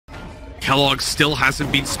Kellogg still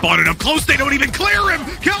hasn't been spotted up close. They don't even clear him.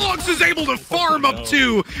 Kellogg's is able to farm up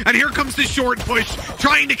too. And here comes the short push,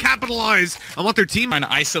 trying to capitalize on what their team... Trying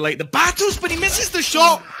to isolate the battles, but he misses the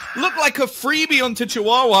shot. Looked like a freebie onto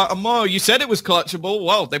Chiwawa. Mo, you said it was clutchable.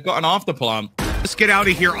 Well, they've got an afterplant. Let's get out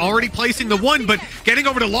of here. Already placing the one, but getting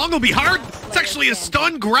over to long will be hard. It's actually a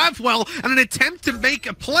stun grab well and an attempt to make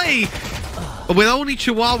a play. But with only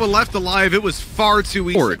Chiwawa left alive, it was far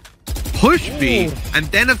too easy. Push B, and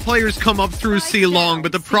then if players come up through C long,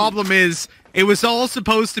 but the problem is it was all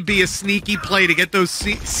supposed to be a sneaky play to get those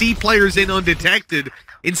C players in undetected.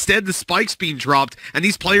 Instead, the spike's being dropped, and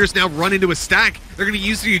these players now run into a stack. They're going to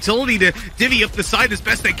use the utility to divvy up the side as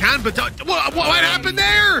best they can, but what happened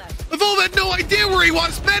there? AvovA had no idea where he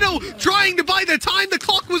was. Meddo trying to buy the time. The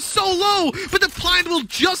clock was so low, but the plan will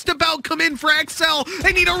just about come in for XL.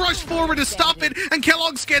 They need to rush forward to stop it, and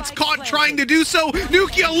Kellogg's gets caught trying to do so.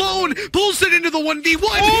 Nukkye alone pulls it into the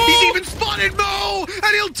 1v1. He's even spotted Mo,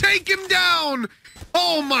 and he'll take him down.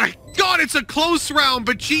 Oh my god, it's a close round,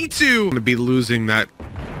 but G2 going to be losing that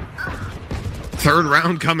third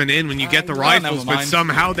round coming in when you get the rifles, but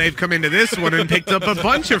somehow they've come into this one and picked up a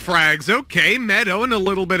bunch of frags. Okay, Meddo in a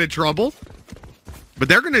little bit of trouble. But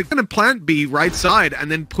they're gonna plant B right side and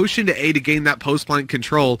then push into A to gain that post-plant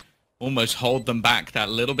control. Almost hold them back that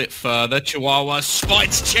little bit further. Chiwawa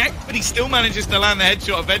spites check, but he still manages to land the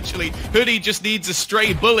headshot eventually. Hoody just needs a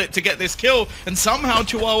stray bullet to get this kill, and somehow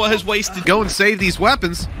Chiwawa has wasted... Go and save these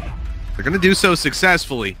weapons. They're gonna do so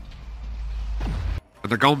successfully. When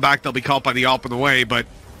they're going back, they'll be caught by the op on the way, but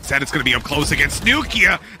instead it's going to be up close against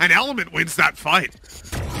Nukkye, and ellement wins that fight.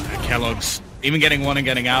 Kellogg's, even getting one and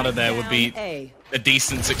getting out of there would be a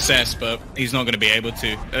decent success, but he's not going to be able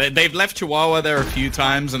to. They've left Chiwawa there a few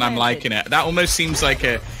times, and I'm liking it. That almost seems like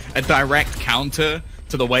a direct counter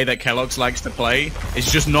to the way that Kellogg's likes to play.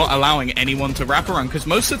 It's just not allowing anyone to wrap around, because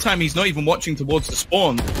most of the time he's not even watching towards the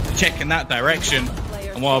spawn, checking that direction.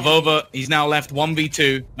 And while AvovA, he's now left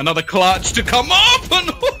 1v2. Another clutch to come up,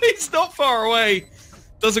 and he's not far away.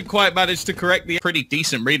 Doesn't quite manage to correct the pretty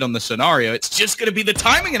decent read on the scenario. It's just going to be the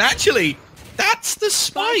timing, and actually, that's the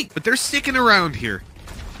spike. But they're sticking around here.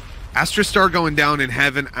 Astrostar going down in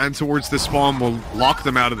heaven and towards the spawn will lock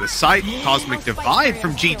them out of the sight. Cosmic Divide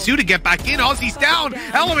from G2 to get back in. Ozzy's down.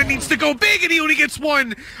 Elllement needs to go big, and he only gets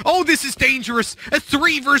one. Oh, this is dangerous. A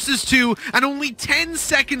 3 versus 2, and only 10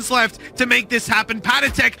 seconds left to make this happen.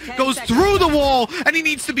 paTiTek goes through the wall, and he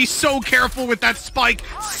needs to be so careful with that spike.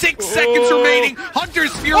 6 seconds remaining.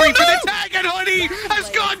 Hunter's Fury for the tag, and hoody has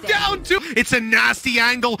gone down to... It's a nasty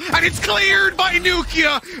angle, and it's cleared by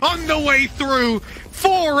Nukkye on the way through.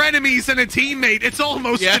 4 enemies and a teammate. It's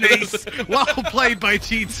almost an ace. Well played by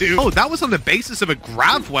G2. Oh, that was on the basis of a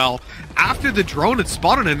grab well after the drone had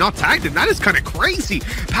spotted and not tagged him. That is kind of crazy.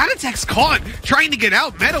 paTiTek's caught trying to get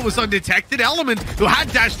out. Meddo was undetected. Elllement, who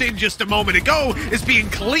had dashed in just a moment ago, is being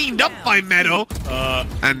cleaned up by Meddo.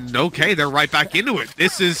 And okay, they're right back into it.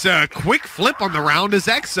 This is a quick flip on the round as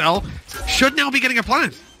XL should now be getting a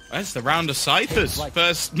plant. That's the round of ciphers.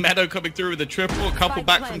 First, Meddo coming through with a triple, a couple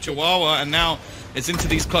back from Chiwawa, and now it's into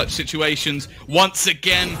these clutch situations. Once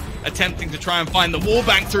again, attempting to try and find the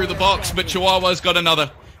wallbang through the box, but Chiwawa's got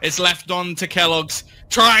another. It's left on to Kellogg's,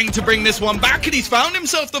 trying to bring this one back, and he's found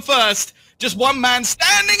himself the first. Just one man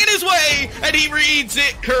standing in his way, and he reads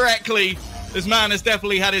it correctly. This man has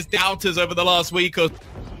definitely had his doubters over the last week or...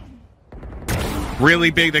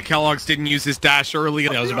 Really big that Kellogg's didn't use his dash early.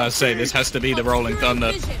 I was about to say, this has to be the Rolling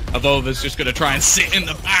Thunder. AvovA's just going to try and sit in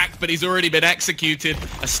the back, but he's already been executed.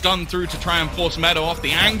 A stun through to try and force Meddo off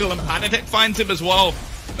the angle, and paTiTek finds him as well.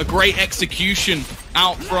 A great execution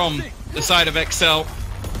out from the side of XL.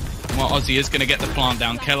 Well, ozzy is going to get the plant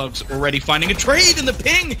down. Kellogg's already finding a trade, and the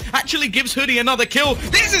ping actually gives hoody another kill.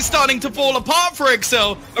 This is starting to fall apart for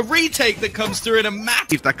XL. A retake that comes through in a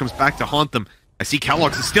map. If that comes back to haunt them. I see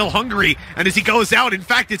Kellogg's is still hungry, and as he goes out, in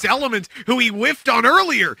fact, it's Elllement, who he whiffed on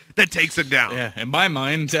earlier, that takes him down. Yeah, in my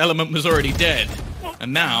mind, Elllement was already dead.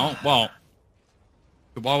 And now, well,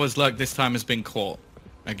 Chiwawa's luck this time has been caught.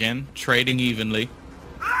 Again, trading evenly.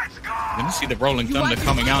 You're going to see the Rolling Thunder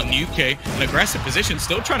coming out. Nukkye, an aggressive position,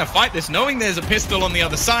 still trying to fight this, knowing there's a pistol on the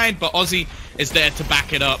other side, but ozzy is there to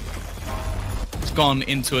back it up. It's gone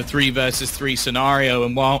into a 3 versus 3 scenario,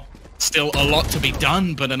 and while still a lot to be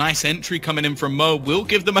done, but a nice entry coming in from Mo will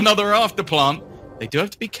give them another afterplant. They do have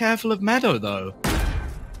to be careful of Meddo, though.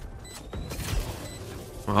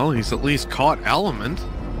 Well, he's at least caught Elllement.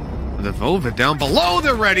 The AvovA down below,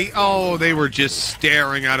 they're ready. Oh, they were just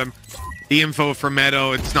staring at him. The info from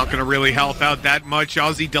Meddo, it's not going to really help out that much.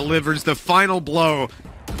 ozzy delivers the final blow.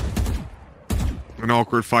 An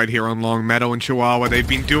awkward fight here on long. Meddo and Chiwawa, they've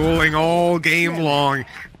been dueling all game long.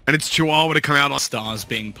 And it's Chihuahua to come out on stars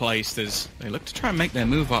being placed as they look to try and make their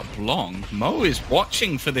move up long. Mo is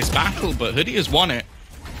watching for this battle, but Hoodie has won it.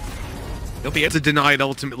 He'll be able to deny it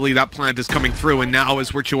ultimately. That plant is coming through, and now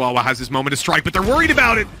is where Chihuahua has his moment to strike, but they're worried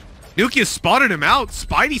about it. Nukkye spotted him out.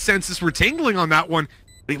 Spidey senses were tingling on that one,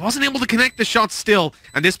 but he wasn't able to connect the shot still,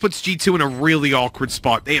 and this puts G2 in a really awkward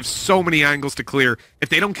spot. They have so many angles to clear. If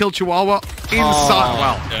they don't kill Chihuahua, inside,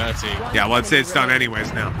 well, dirty. Yeah, well, it's done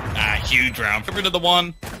anyways now. Huge round. Get rid of the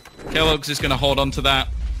one. Kellogg's is going to hold on to that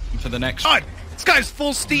for the next. God, this guy's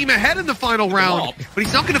full steam ahead in the final round, but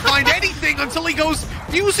he's not going to find anything until he goes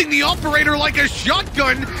using the operator like a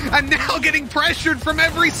shotgun, and now getting pressured from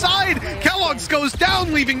every side. Kellogg's goes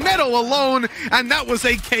down, leaving Meddo alone, and that was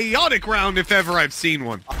a chaotic round if ever I've seen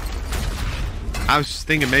one. I was just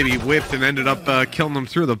thinking maybe he whipped and ended up killing them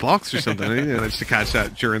through the box or something. I didn't manage to catch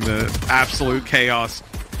that during the absolute chaos.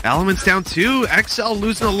 Element's down 2. XL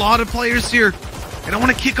losing a lot of players here. And I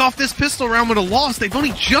want to kick off this pistol round with a loss. They've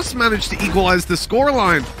only just managed to equalize the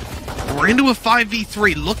scoreline. We're into a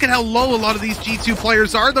 5v3. Look at how low a lot of these G2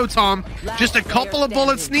 players are, though, Tom. Just a couple of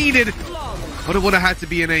bullets needed. But it would have had to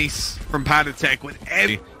be an ace from paTiTek with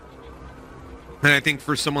every. And I think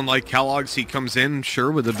for someone like Kellogg's, he comes in,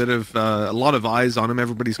 sure, with a bit of a lot of eyes on him.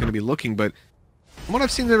 Everybody's going to be looking, but from what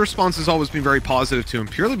I've seen, the response has always been very positive to him,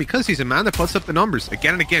 purely because he's a man that puts up the numbers.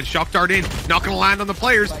 Again and again, shock dart in, not going to land on the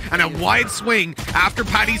players, and a wide swing after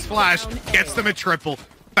Patty's flash gets them a triple.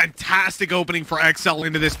 Fantastic opening for XL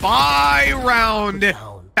into this bye round.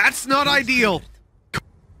 That's not ideal.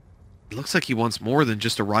 It looks like he wants more than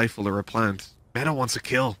just a rifle or a plant. Meddo wants a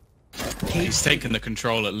kill. He's taken the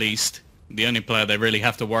control at least. The only player they really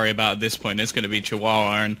have to worry about at this point is going to be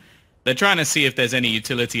Chihuahua, and they're trying to see if there's any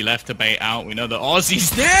utility left to bait out. We know that Ozzy's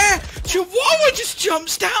there. Chihuahua just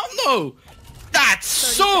jumps down, though. That's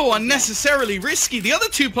so unnecessarily risky. The other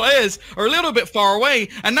two players are a little bit far away,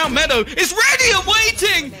 and now Meddo is ready and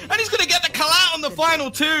waiting, and he's going to get the call out on the final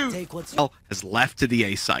 2. Has left to the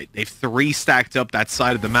A site. They've 3 stacked up that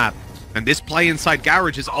side of the map. And this play inside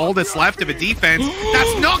Garage is all that's left of a defense.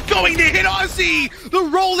 That's not going to hit Ozzy! The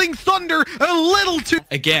Rolling Thunder, a little too...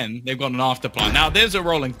 Again, they've got an afterplan. Now, there's a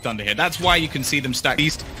Rolling Thunder here. That's why you can see them stack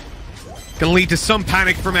east. Gonna lead to some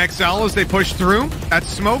panic from XL as they push through. That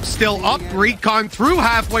smoke still up. Recon through,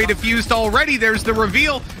 halfway diffused already. There's the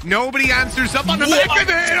reveal. Nobody answers up on the back of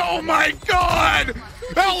it. Oh my god!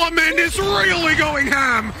 Element is really going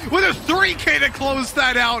ham with a 3K to close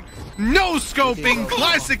that out. No scoping,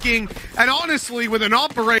 classicing, and honestly, with an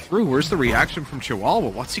operator through, where's the reaction from Chihuahua?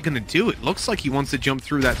 What's he gonna do? It looks like he wants to jump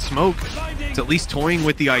through that smoke. It's at least toying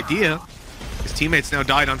with the idea. His teammates now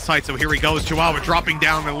died on site, so here he goes. Chihuahua dropping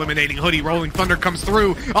down, eliminating Hoodie. Rolling Thunder comes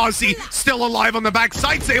through. Ozzy still alive on the back.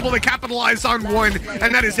 Site's able to capitalize on one,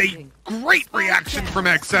 and that is a great reaction from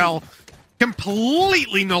XL.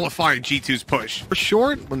 Completely nullifying G2's push. For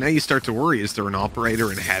sure, well, now you start to worry, is there an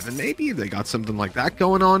operator in heaven maybe? They got something like that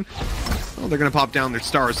going on. Well, they're going to pop down their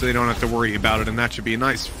stars so they don't have to worry about it, and that should be a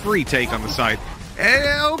nice free take on the side.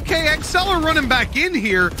 Okay, XL are running back in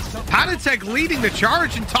here. paTiTek leading the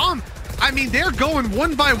charge, and Tom, I mean, they're going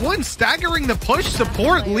one by one, staggering the push,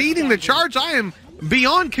 support leading the charge. I am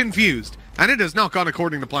beyond confused. And it has not gone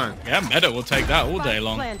according to plan. Yeah, Meddo will take that all day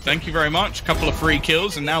long. Thank you very much. Couple of free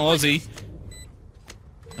kills, and now Ozzy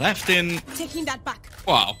left in... Taking that back.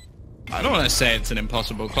 Wow. I don't want to say it's an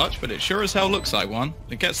impossible clutch, but it sure as hell looks like one.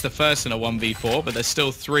 It gets the first in a 1v4, but there's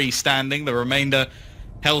still 3 standing. The remainder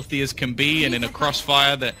healthy as can be, and in a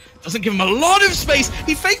crossfire that doesn't give him a lot of space.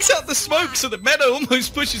 He fakes out the smoke so that Meddo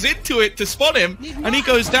almost pushes into it to spot him, and he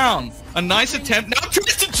goes down. A nice attempt. Now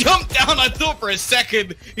tries to jump down. I thought for a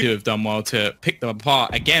second he'd have done well to pick them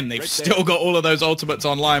apart. Again, they've still got all of those ultimates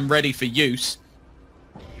online ready for use.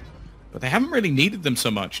 But they haven't really needed them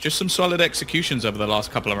so much. Just some solid executions over the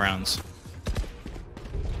last couple of rounds.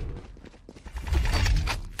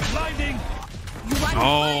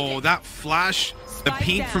 Oh, that flash. The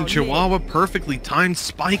peek from Chihuahua, perfectly timed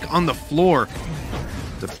spike on the floor.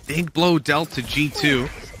 The big blow dealt to G2.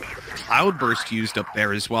 Cloudburst used up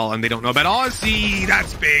there as well, and they don't know about Ozzy.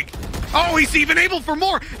 That's big. Oh, he's even able for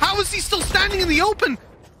more. How is he still standing in the open?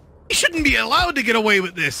 He shouldn't be allowed to get away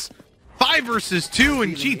with this. 5 versus 2,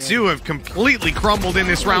 and G2 have completely crumbled in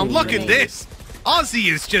this round. Look at this.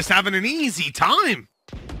 Ozzy is just having an easy time.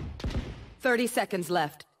 30 seconds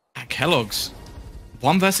left. Kellogg's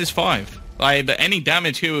 1 versus 5. Like, any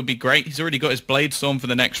damage here would be great. He's already got his Blade Storm for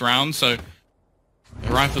the next round, so the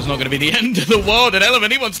rifle's not going to be the end of the world. And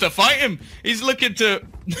Element, he wants to fight him. He's looking to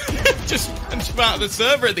just punch him out of the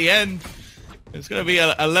server at the end. It's going to be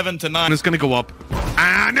 11 to 9. It's going to go up.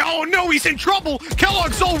 No, he's in trouble.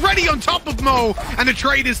 Kellogg's already on top of Mo, and the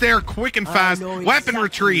trade is there quick and fast. Weapon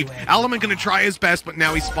retrieved. Elllement gonna try his best, but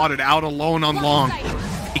now he's spotted out alone on long.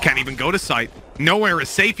 He can't even go to site. Nowhere is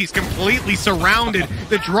safe. He's completely surrounded.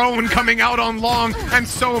 The drone coming out on long, and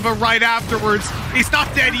Sova right afterwards. He's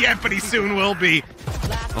not dead yet, but he soon will be.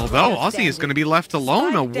 Although Ozzy is going to be left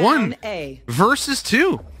alone, a 1 versus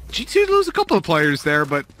 2. G2 lose a couple of players there,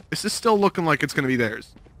 but this is still looking like it's going to be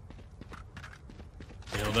theirs.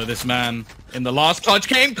 Although this man in the last clutch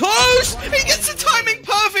came close! He gets the timing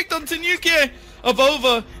perfect onto nukkye.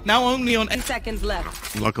 AvovA now only on 10 seconds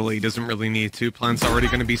left. Luckily, he doesn't really need to. Plant's already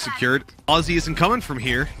going to be secured. Ozzy isn't coming from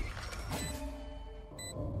here.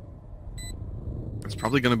 It's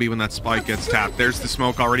probably going to be when that spike gets tapped. There's the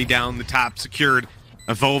smoke already down, the tap secured.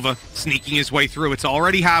 AvovA sneaking his way through. It's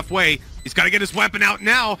already halfway. He's got to get his weapon out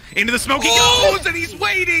now. Into the smoke he goes, and he's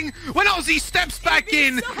waiting. When Ozzy steps back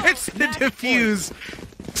in, it's the defuse.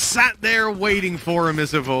 Sat there waiting for him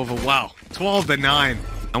as AvovA. Wow, 12-9.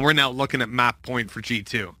 And we're now looking at map point for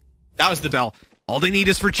G2. That was the bell. All they need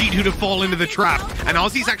is for G2 to fall into the trap. And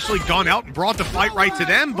Ozzy's actually gone out and brought the fight right to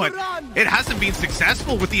them, but it hasn't been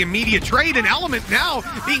successful with the immediate trade. And Elllement now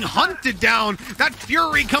being hunted down. That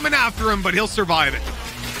fury coming after him, but he'll survive it.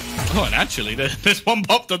 Oh, and actually, there's one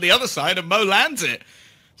popped on the other side, and Mo lands it.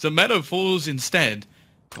 So Meddo falls instead.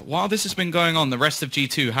 But while this has been going on, the rest of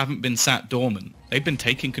G2 haven't been sat dormant. They've been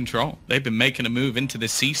taking control. They've been making a move into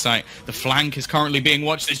this C site. The flank is currently being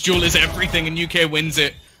watched. This duel is everything, and nukkye wins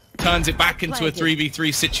it. Turns it back into a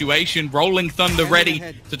 3v3 situation. Rolling Thunder ready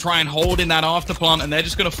to try and hold in that afterplant, and they're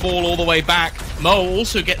just going to fall all the way back. Mo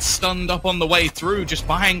also gets stunned up on the way through, just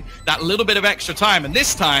buying that little bit of extra time. And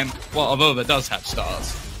this time, well, AvovA does have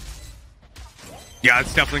stars. Yeah,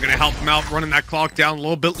 it's definitely going to help him out, running that clock down a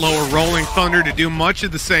little bit lower. Rolling Thunder to do much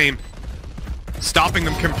of the same. Stopping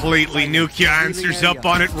them completely. Nukkye answers up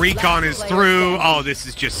on it. Recon is through. Oh, this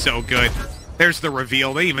is just so good. There's the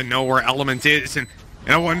reveal. They even know where Elllement is. And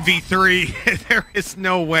in a 1v3, there is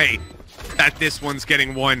no way that this one's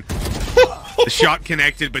getting won. The shot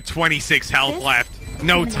connected, but 26 health left.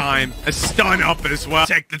 No time. A stun up as well.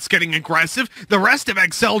 Tech that's getting aggressive. The rest of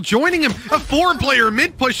XL joining him. A 4-player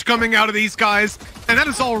mid push coming out of these guys. And that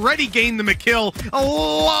has already gained them a kill. A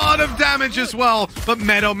lot of damage as well. But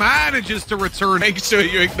Meddo manages to return. Make sure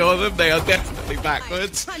you ignore them. They are definitely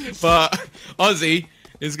backwards. But Ozzy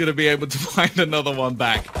is going to be able to find another one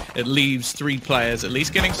back. It leaves 3 players at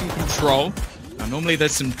least getting some control. Now, normally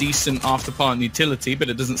there's some decent afterpart utility, but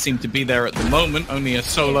it doesn't seem to be there at the moment. Only a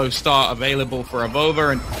solo start available for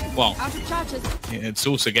AvovA, and, well, it's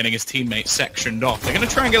also getting his teammates sectioned off. They're going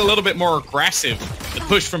to try and get a little bit more aggressive. The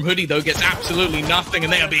push from Hoody, though, gets absolutely nothing,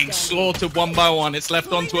 and they are being slaughtered one by one. It's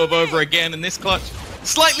left onto AvovA again, and this clutch,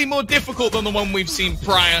 slightly more difficult than the one we've seen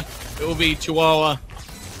prior. It will be Chiwawa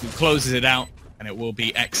who closes it out. And it will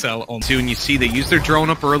be XL on 2. And you see they use their drone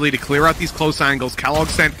up early to clear out these close angles. Kellogg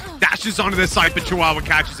sent, dashes onto the side, but Chiwawa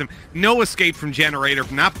catches him. No escape from Generator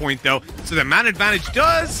from that point, though. So the man advantage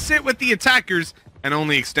does sit with the attackers and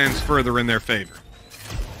only extends further in their favor.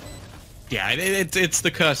 Yeah, it's the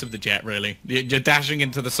curse of the Jet, really. You're dashing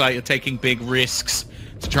into the site, you're taking big risks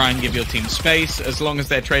to try and give your team space. As long as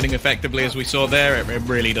they're trading effectively, as we saw there, it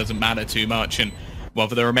really doesn't matter too much. And, well,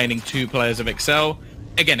 for the remaining 2 players of XL,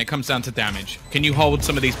 again, it comes down to damage. Can you hold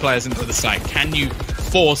some of these players into the site? Can you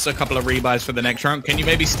force a couple of rebuys for the next round? Can you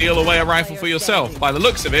maybe steal away a rifle for yourself? By the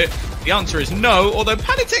looks of it, the answer is no, although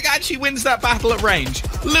paTiTek actually wins that battle at range.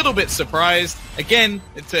 A little bit surprised. Again,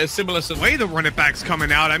 it's a similar sort of way the run it back's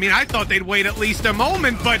coming out. I mean, I thought they'd wait at least a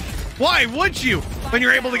moment, but why would you? When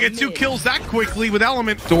you're able to get 2 kills that quickly with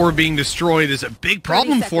Elllement. Door being destroyed is a big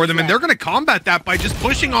problem for them, and they're going to combat that by just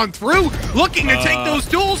pushing on through, looking to take those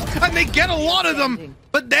duels, and they get a lot of them.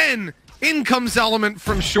 But then, in comes Elllement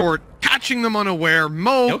from short, catching them unaware.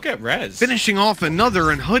 Mo, he'll get res. Finishing off another,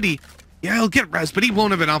 and Hoody, yeah, he'll get res, but he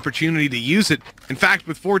won't have an opportunity to use it. In fact,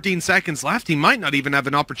 with 14 seconds left, he might not even have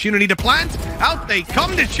an opportunity to plant. Out they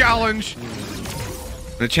come to challenge.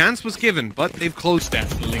 The chance was given, but they've closed.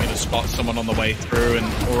 Definitely going to spot someone on the way through,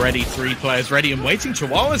 and already 3 players ready and waiting.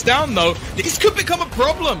 Chihuahua's down, though. This could become a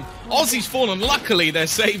problem. Ozzy's fallen. Luckily, their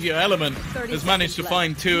savior, Elllement, has managed to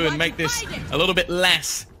find 2 and make this a little bit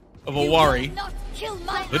less of a worry.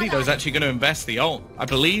 Lidio's actually going to invest the ult. I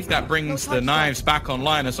believe that brings the knives back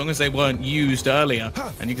online as long as they weren't used earlier.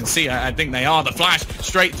 And you can see, I think they are. The flash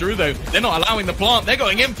straight through, though. They're not allowing the plant. They're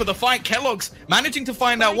going in for the fight. Kellogg's managing to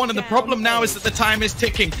find out one, and the problem now is that the time is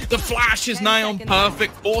ticking. The flash is nigh on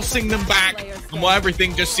perfect, forcing them back. And while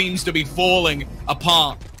everything just seems to be falling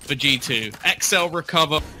apart for G2. XL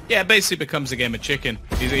recover. Yeah, it basically becomes a game of chicken.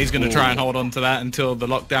 He's going to try and hold on to that until the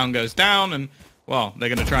lockdown goes down, and well, they're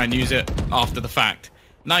going to try and use it after the fact.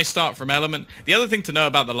 Nice start from ellement. The other thing to know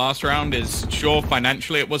about the last round is, sure,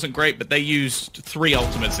 financially it wasn't great, but they used 3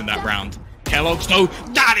 ultimates in that round. keloqz, no,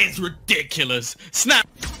 that is ridiculous. Snap.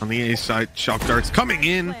 On the A side, shock darts coming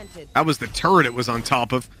in. That was the turret it was on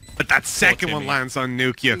top of, but that second one lands on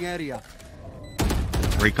nukkye.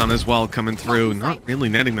 Recon as well coming through, not really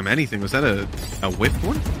netting them anything. Was that a whiff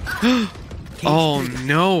one? Oh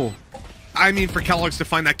no. I mean, for keloqz to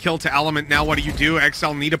find that kill to ellement, now what do?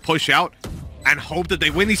 XL need to push out and hope that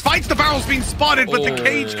they win these fights. The barrel's being spotted, but the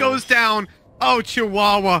cage goes down. Oh,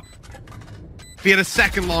 Chihuahua. If he had a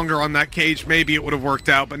second longer on that cage, maybe it would have worked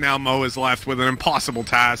out, but now Mo is left with an impossible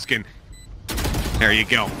task, and there you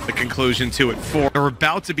go. The conclusion to it. 4. They're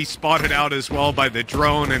about to be spotted out as well by the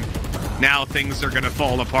drone, and now things are going to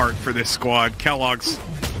fall apart for this squad. keloqz.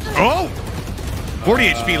 Oh! 40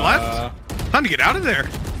 HP left. Time to get out of there.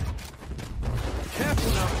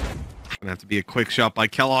 Gonna have to be a quick shot by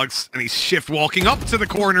keloqz, and he's shift walking up to the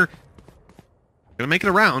corner. Gonna make it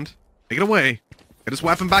around. Take it away. Get his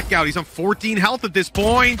weapon back out. He's on 14 health at this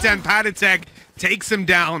point, and paTiTek takes him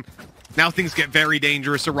down. Now things get very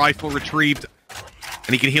dangerous. A rifle retrieved,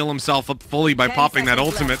 and he can heal himself up fully by popping that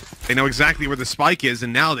ultimate. They know exactly where the spike is,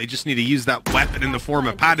 and now they just need to use that weapon in the form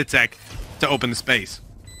of paTiTek to open the space.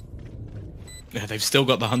 Yeah, they've still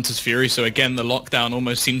got the Hunter's Fury, so again, the lockdown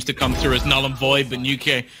almost seems to come through as null and void, but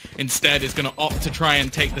nukkye instead is going to opt to try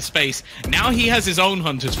and take the space. Now he has his own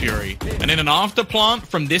Hunter's Fury, and in an after plant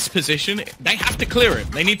from this position, they have to clear it.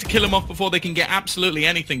 They need to kill him off before they can get absolutely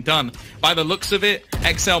anything done. By the looks of it,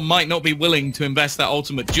 XL might not be willing to invest that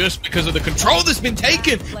ultimate just because of the control that's been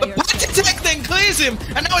taken, but paTiTek then clears him,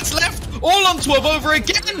 and now it's left all onto AvovA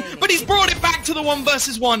again, but he's brought it back to the 1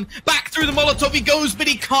 versus 1. Back through the Molotov he goes, but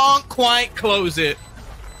he can't quite close it.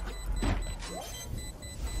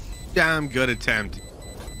 Damn good attempt.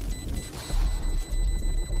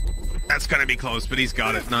 That's gonna be close, but he's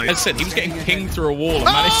got it. Nice. As I said, he was getting pinged through a wall and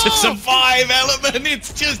managed to survive ellement.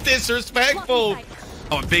 It's just disrespectful.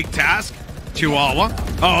 Oh, a big task. Chihuahua.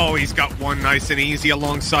 Oh, he's got one nice and easy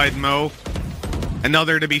alongside Mo.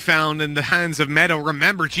 Another to be found in the hands of Meddo.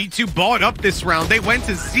 Remember, G2 bought up this round. They went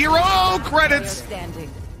to 0 credits.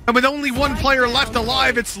 And with only 1 player left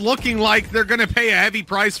alive, it's looking like they're going to pay a heavy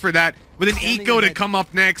price for that. With an eco to come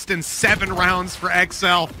up next and 7 rounds for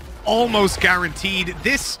XL. Almost guaranteed.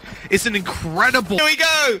 This is an incredible... Here we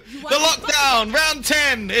go! The lockdown! Round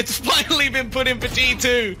 10! It's finally been put in for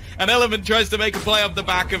G2. And elllement tries to make a play off the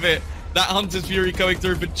back of it. That Hunter's Fury going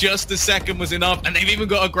through for just a second was enough, and they've even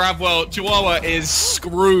got a grab well. Chihuahua is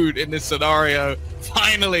screwed in this scenario.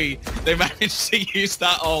 Finally, they managed to use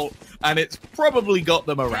that ult, and it's probably got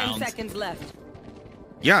them around. 10 seconds left.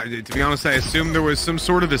 Yeah, to be honest, I assumed there was some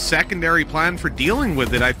sort of a secondary plan for dealing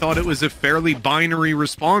with it. I thought it was a fairly binary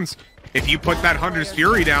response. If you put that Hunter's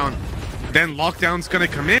Fury down, then lockdown's going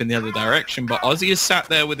to come in the other direction, but ozzy is sat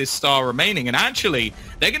there with his star remaining, and actually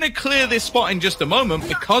they're going to clear this spot in just a moment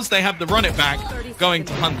because they have the run it back going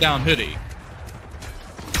to hunt down hoody.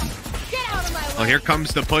 Well, here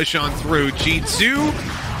comes the push on through.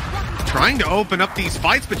 G2 trying to open up these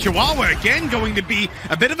fights, but Chihuahua again going to be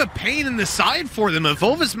a bit of a pain in the side for them.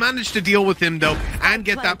 AvovA's managed to deal with him though and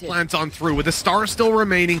get that plant on through. With the star still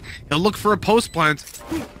remaining, he'll look for a post plant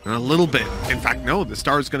in a little bit. In fact, no, the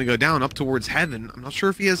star is going to go down up towards heaven. I'm not sure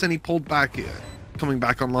if he has any pulled back coming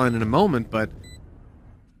back online in a moment, but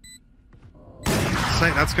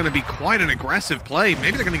that's going to be quite an aggressive play.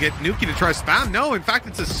 Maybe they're going to get nukkye to try spam. No, in fact,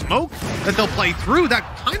 it's a smoke that they'll play through.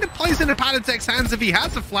 That kind of plays into paTiTek's hands if he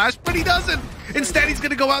has a flash, but he doesn't. Instead, he's going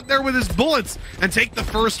to go out there with his bullets and take the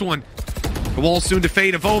first one. The wall soon to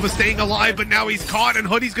fade. AvovA staying alive, but now he's caught, and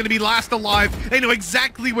hoodie's going to be last alive. They know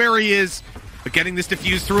exactly where he is, but getting this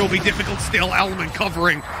diffused through will be difficult still. Ellement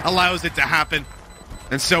covering allows it to happen.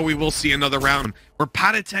 And so we will see another round where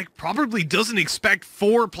paTiTek probably doesn't expect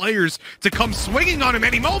 4 players to come swinging on him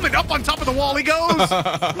any moment. Up on top of the wall he goes.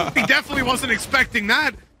 He definitely wasn't expecting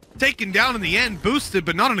that. Taken down in the end, boosted,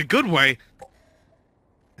 but not in a good way.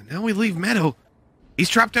 And now we leave Meddo. He's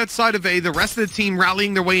trapped outside of A. The rest of the team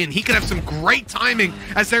rallying their way in. He could have some great timing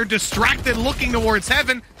as they're distracted looking towards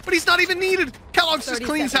heaven, but he's not even needed. keloqz just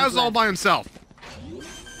cleans house all by himself.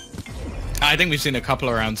 I think we've seen a couple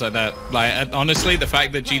of rounds like that. Like, honestly, the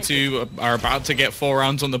fact that G2 are about to get 4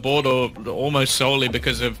 rounds on the board, or almost solely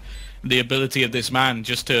because of the ability of this man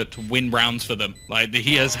just to win rounds for them. Like,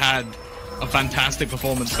 he has had a fantastic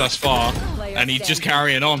performance thus far, and he's just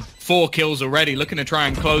carrying on. 4 kills already, looking to try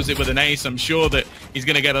and close it with an ace. I'm sure that he's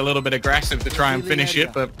going to get a little bit aggressive to try and finish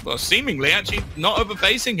it, but seemingly actually not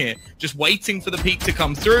overpacing here. Just waiting for the peak to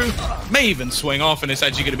come through. May even swing off, and it's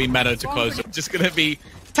actually going to be Meddo to close it. Just going to be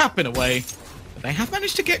tapping away. They have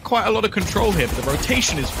managed to get quite a lot of control here, but the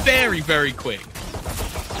rotation is very, very quick.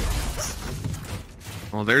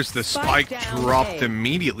 Well, there's the spike dropped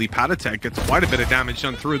immediately. paTiTek gets quite a bit of damage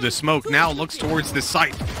done through the smoke. Now looks towards the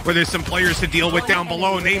site where there's some players to deal with down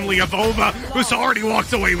below, namely AvovA, who's already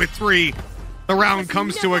walked away with 3. The round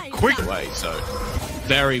comes to a quick way, so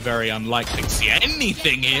very, very unlikely to see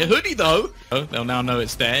anything here. Hoodie, though, they'll now know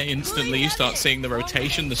it's there. Instantly, you start seeing the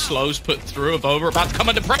rotation, the slows put through. AvovA about to come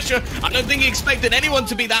under pressure. I don't think he expected anyone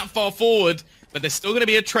to be that far forward. But there's still going to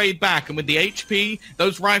be a trade back, and with the HP,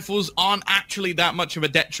 those rifles aren't actually that much of a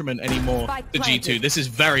detriment anymore to G2. This is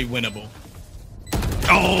very winnable.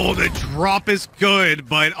 Oh, the drop is good,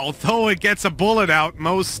 but although it gets a bullet out,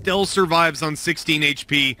 Mo still survives on 16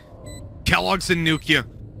 HP. keloqz and nukkye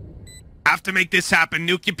have to make this happen.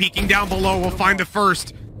 nukkye peeking down below will find the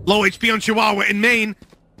first. Low HP on chiwawa in main.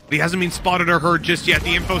 But he hasn't been spotted or heard just yet.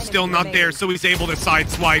 The info's still not there, so he's able to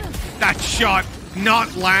sideswipe. That shot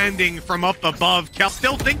not landing from up above.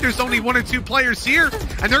 Still think there's only 1 or 2 players here,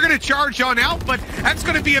 and they're going to charge on out, but that's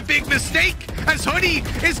going to be a big mistake, as hoody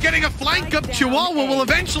is getting a flank up. chiwawa will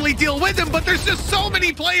eventually deal with him, but there's just so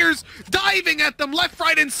many players diving at them left,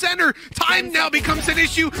 right, and center. Time now becomes an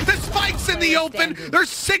issue. The spike's in the open. There's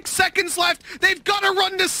 6 seconds left. They've got to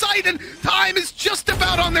run to site, and time is just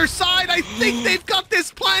about on their side. I think they've got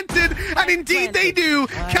this planted, and indeed they do.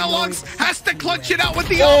 keloqz has to clutch it out with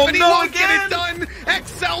the off, and he won't get it done.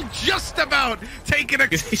 XL just about taking a...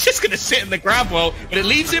 He's just going to sit in the grab well, but it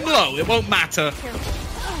leaves him low. It won't matter.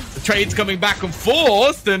 The trade's coming back and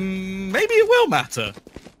forth, and maybe it will matter.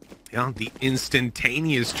 Yeah, the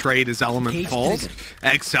instantaneous trade as ellement falls.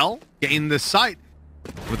 XL gain the site.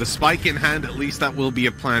 With a spike in hand, at least that will be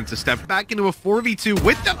a plan to step back into a 4v2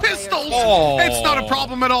 with the pistols. Oh. It's not a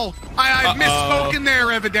problem at all. I've misspoken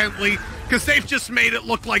there, evidently, because they've just made it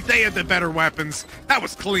look like they had the better weapons. That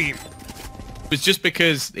was clean. It was just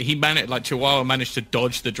because he managed, like chiwawa managed to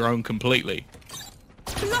dodge the drone completely.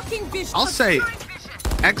 I'll say,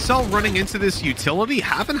 XL running into this utility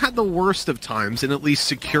haven't had the worst of times in at least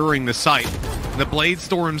securing the site. The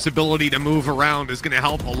Bladestorm's ability to move around is going to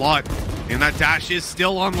help a lot. And that dash is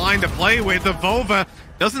still online to play with. AvovA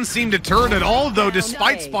doesn't seem deterred at all, though,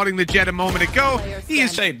 despite spotting the jet a moment ago. He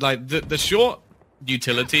is... Like, the short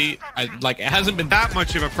utility, like, it hasn't been that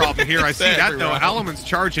much of a problem here. I see that, though. Element's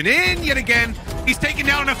charging in yet again. He's taken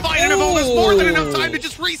down a fight, and AvovA's more than enough time to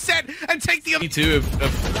just reset and take the other... G2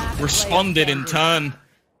 have responded in turn.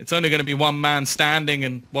 It's only going to be one man standing,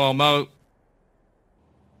 and, well, Mo...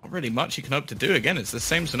 not really much you can hope to do. Again, it's the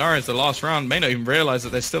same scenario as the last round. May not even realize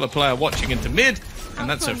that there's still a player watching into mid, and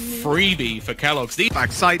that's a freebie for keloqz.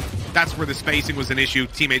 Back site, that's where the spacing was an issue.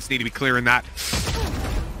 Teammates need to be clear in that.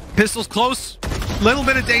 Pistols close, little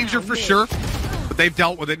bit of danger for sure, but they've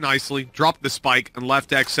dealt with it nicely. Dropped the spike and left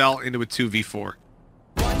XL into a 2v4.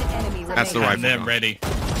 That's the right one. They're ready.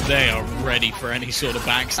 They are ready for any sort of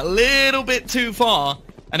backs. A little bit too far,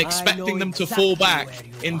 and expecting them to fall back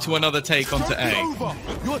into another take onto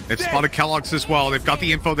A. They've spotted keloqz as well. They've got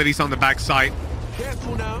the info that he's on the back side.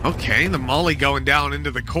 Okay, the molly going down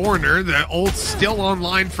into the corner. The ult's still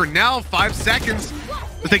online for now. 5 seconds.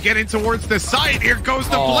 But they get in towards the site. Here goes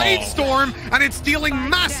the Bladestorm, and it's dealing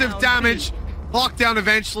massive damage. Lockdown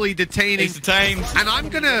eventually detaining. He's detained. And I'm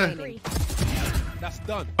gonna... That's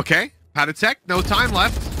done. Okay, paTiTek, no time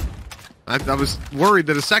left. I was worried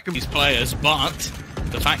that a second... These players, but...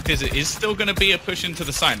 the fact is, it is still going to be a push into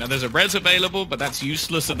the site. Now, there's a res available, but that's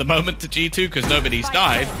useless at the moment to G2 because nobody's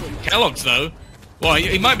died. keloqz, though, well,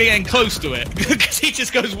 he might be getting close to it because he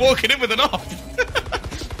just goes walking in with an off.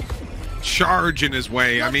 Charge in his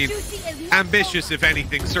way. I mean, ambitious, if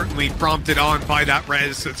anything, certainly prompted on by that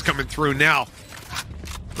res that's coming through now.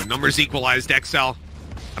 But numbers equalized. XL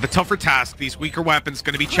have a tougher task. These weaker weapons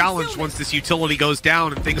going to be challenged once this utility goes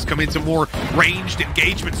down and things come into more ranged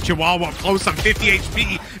engagements. chiwawa close on 50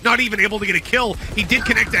 HP, not even able to get a kill. He did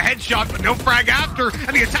connect a headshot, but no frag after,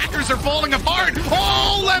 and the attackers are falling apart.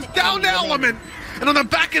 All left down to Element. And on the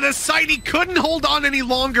back of the site, he couldn't hold on any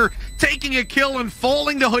longer, taking a kill and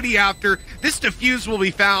falling to hoody after. This defuse will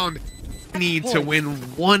be found. Need to win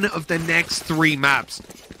one of the next 3 maps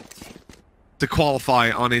to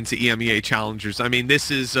qualify on into EMEA Challengers. I mean,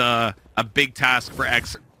 this is a big task for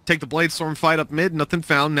X. Take the Bladestorm fight up mid, nothing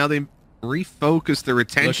found. Now they refocus their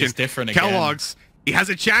attention. Look, different again. keloqz, he has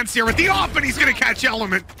a chance here with the off, and he's going to catch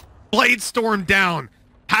Element. Bladestorm down.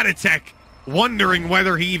 paTiTek wondering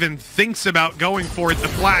whether he even thinks about going for it. The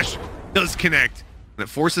flash does connect, and it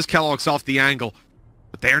forces keloqz off the angle.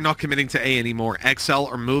 But they are not committing to A anymore. XL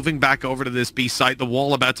are moving back over to this B site. The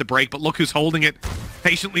wall about to break, but look who's holding it.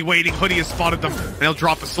 Patiently waiting. hoody has spotted them, and he'll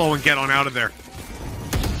drop a slow and get on out of there.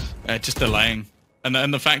 just delaying.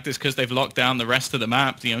 And the fact is, because they've locked down the rest of the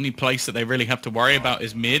map, the only place that they really have to worry about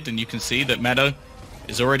is mid, and you can see that Meddo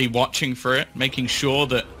is already watching for it, making sure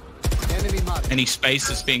that any space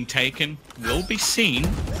that's being taken will be seen.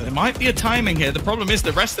 So there might be a timing here. The problem is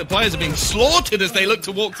the rest of the players are being slaughtered as they look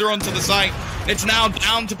to walk through onto the site. It's now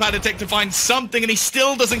down to paTiTek to find something, and he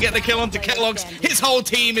still doesn't get the kill onto keloqz. His whole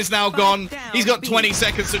team is now gone. He's got 20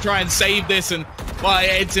 seconds to try and save this, and well,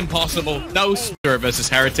 it's impossible. No versus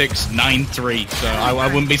Heretics, 9-3. So I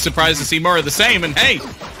wouldn't be surprised to see more of the same. And hey,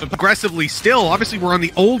 aggressively still. Obviously, we're on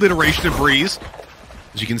the old iteration of Breeze.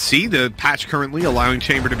 As you can see, the patch currently allowing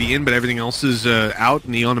Chamber to be in, but everything else is out.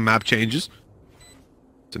 Neon and map changes.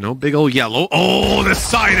 So no big old yellow. Oh, the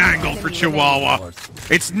side angle for Chiwawa.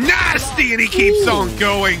 It's nasty, and he keeps on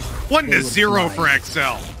going. 1-0 for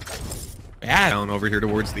XL. yeah, Down over here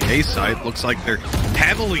towards the A side. Looks like they're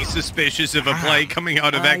heavily suspicious of a play coming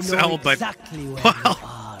out of XL, but,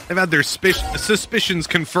 well, they've had their suspicions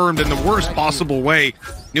confirmed in the worst possible way.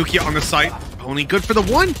 Nukkye on the site. Only good for the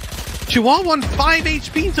one. Chiwawa on 5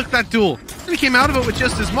 HP took that duel. And he came out of it with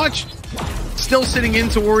just as much. Still sitting in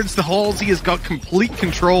towards the halls. He has got complete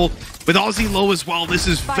control. With ozzy low as well, this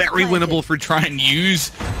is very winnable for try and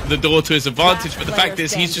use the door to his advantage, but the fact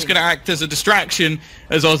is he's just going to act as a distraction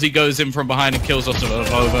as ozzy goes in from behind and kills off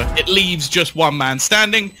AvovA. It leaves just one man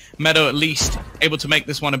standing. Meddo at least able to make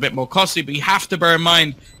this one a bit more costly, but you have to bear in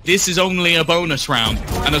mind this is only a bonus round,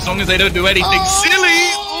 and as long as they don't do anything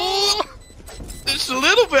silly, it's a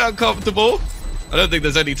little bit uncomfortable. I don't think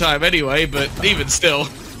there's any time anyway, but even still,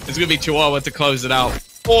 it's going to be Chiwawa to close it out.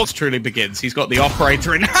 Force truly begins. He's got the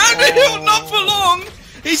operator in hand, not for long.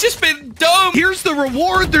 He's just been dumb. Here's the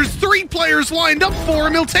reward. There's 3 players lined up for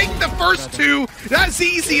him. He'll take the first 2. That's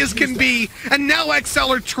easy as can be. And now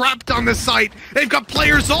XL are trapped on the site. They've got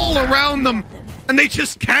players all around them, and they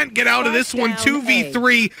just can't get out of this one.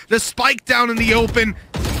 2v3. The spike down in the open.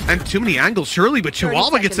 And too many angles, surely, but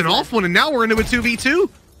Chiwawa gets an off one, and now we're into a 2v2.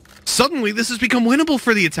 Suddenly, this has become winnable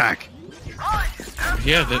for the attack.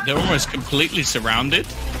 Yeah, they're almost completely surrounded.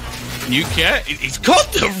 Nukkye, he's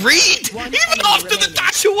got the read, even after the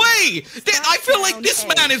dash away. I feel like this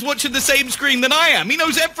man is watching the same screen than I am. He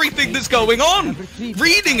knows everything that's going on,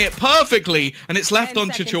 reading it perfectly, and it's left on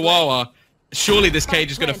to Chiwawa. Surely this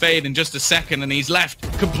cage is going to fade in just a second, and he's left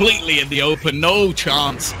completely in the open. No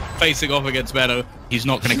chance facing off against Meddo. He's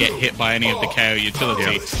not going to get hit by any of the KO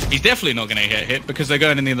utility. He's definitely not going to get hit because they're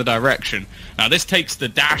going in the other direction. Now this takes the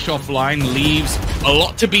dash offline, leaves a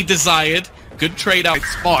lot to be desired. Good trade out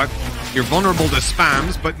spot. You're vulnerable to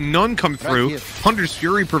spams, but none come through. Hunter's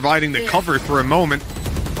Fury providing the cover for a moment.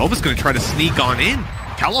 AvovA's going to try to sneak on in.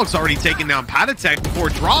 keloqz already taken down paTiTek before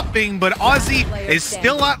dropping, but ozzy is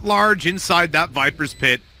still at large inside that Viper's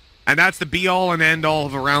pit. And that's the be-all and end-all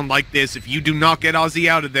of a round like this. If you do not get ozzy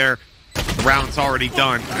out of there, the round's already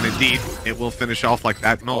done, and indeed, it will finish off like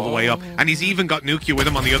that and all the way up. And he's even got Nukkye with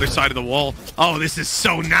him on the other side of the wall. Oh, this is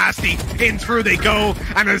so nasty. In through they go,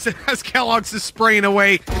 and as keloqz is spraying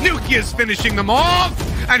away, Nukkye is finishing them off,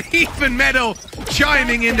 and even Meddo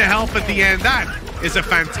chiming in to help at the end. That is a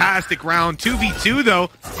fantastic round. 2v2, though,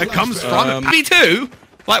 that comes from it. 2v2?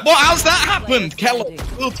 Like, what? How's that happened?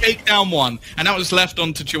 keloqz will take down one, and now it's left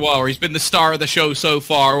on to Chiwawa. He's been the star of the show so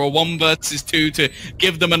far, or 1 versus 2 to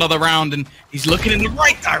give them another round, and he's looking in the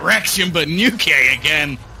right direction, but Nukkye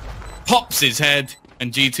again pops his head,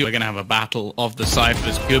 and G2 are going to have a battle of the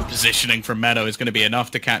ciphers. Good positioning from Meddo is going to be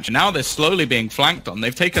enough to catch. Now they're slowly being flanked on.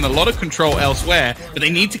 They've taken a lot of control elsewhere, but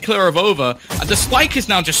they need to clear AvovA, and the spike is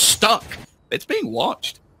now just stuck. It's being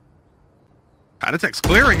watched. paTiTek's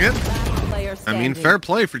clearing it. I mean, fair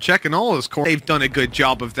play for checking all his core. They've done a good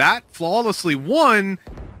job of that. Flawlessly won.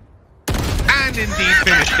 And indeed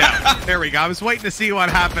finished out. There we go. I was waiting to see what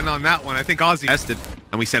happened on that one. I think ozzy tested.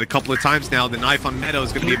 And we said a couple of times now, the knife on Meddo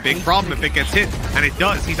is going to be a big problem if it gets hit. And it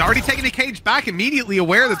does. He's already taken the cage back, immediately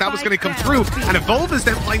aware that that was going to come through. And AvovA's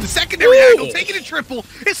then playing the secondary angle, taking a triple.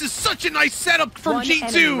 This is such a nice setup from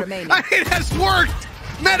G2. And it has worked.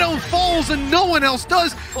 Meddo falls and no one else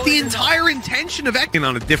does. The entire intention of acting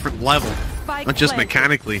on a different level, not just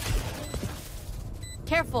mechanically.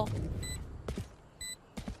 Careful.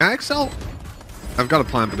 XL, I've got a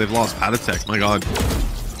plan, but they've lost paTiTek. My God.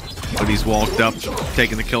 But he's walked up,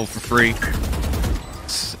 taking the kill for free.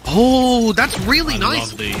 Oh, that's really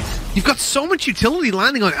nice. You've got so much utility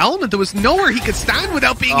landing on ellement. There was nowhere he could stand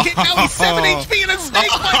without being hit. Now he's 7 HP and a snake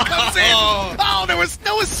bite comes in. Oh, there was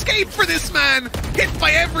no escape for this man. Hit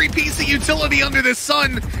by every piece of utility under the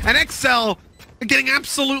sun. And XL getting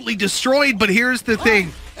absolutely destroyed, but here's the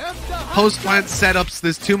thing. Post-plant setups,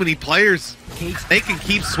 there's too many players. They can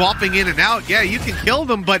keep swapping in and out. Yeah, you can kill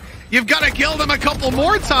them, but you've got to kill them a couple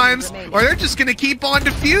more times, or they're just going to keep on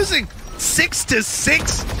defusing.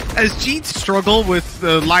 6-6 as G struggle with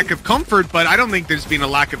the lack of comfort, but I don't think there's been a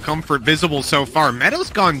lack of comfort visible so far.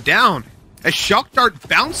 Meddo's gone down. A shock dart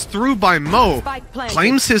bounced through by Mo,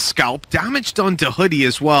 claims his scalp, damage done to Hoodie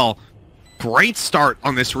as well. Great start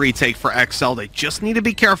on this retake for XL. They just need to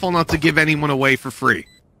be careful not to give anyone away for free.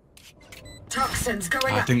 Toxins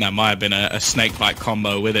going I think that might have been a snake-like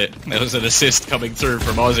combo with it. There was an assist coming through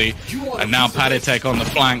from Ozzy, and now paTiTek on the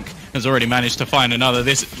flank has already managed to find another.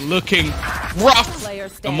 This looking rough,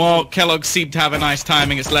 and while Kellogg seemed to have a nice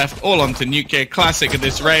timing, it's left all onto nukkye, classic of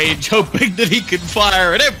this range, hoping that he can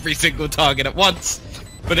fire at every single target at once.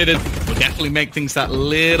 But it will definitely make things that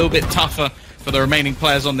little bit tougher for the remaining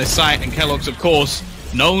players on this site, and Kellogg's, of course,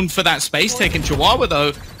 known for that space-taking chiwawa,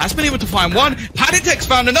 though, has been able to find one. paTiTek's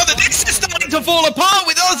found another. This is starting to fall apart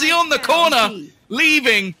with Ozzy on the corner,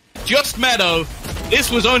 leaving just Meddo.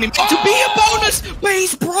 This was only meant to be a bonus, but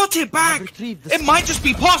he's brought it back. It might just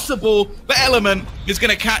be possible, but ellement is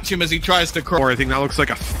going to catch him as he tries to cross. I think that looks like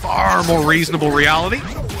a far more reasonable reality.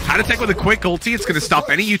 paTiTek with a quick ulti. It's going to stop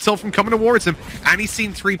any util from coming towards him, and he's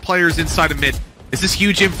seen 3 players inside of mid. This is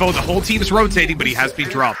huge info. The whole team is rotating, but he has been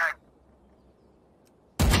dropped.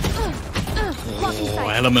 Oh,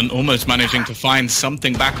 elllement almost managing to find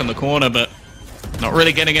something back on the corner, but not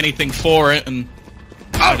really getting anything for it. And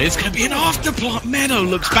it is going to be an afterplot. Meddo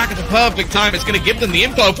looks back at the perfect time. It's going to give them the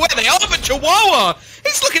info of where they are, but chiwawa,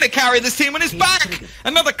 he's looking to carry this team on his back.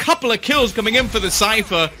 Another couple of kills coming in for the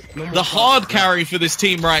Cypher. The hard carry for this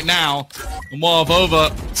team right now. And while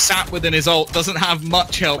AvovA sat within his ult, doesn't have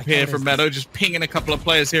much help here from Meddo, just pinging a couple of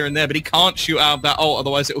players here and there, but he can't shoot out of that ult,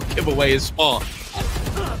 otherwise it will give away his spot.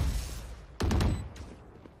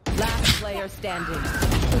 Last player standing.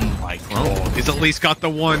 Oh my god. He's at least got the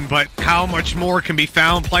one, but how much more can be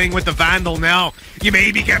found playing with the Vandal now? You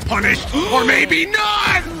maybe get punished, or maybe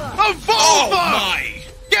not! AvovA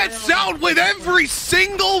gets out with every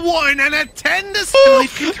single one, and a 10 to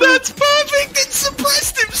 7. That's perfect! It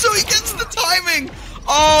suppressed him, so he gets the timing!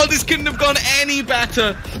 Oh, this couldn't have gone any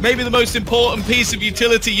better. Maybe the most important piece of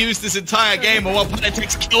utility used this entire game, or what,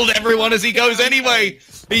 paTiTek's killed everyone as he goes anyway.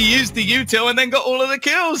 He used the util and then got all of the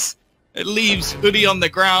kills. It leaves Hoodie on the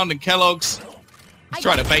ground, and Kellogg's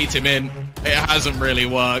trying to bait him in. It hasn't really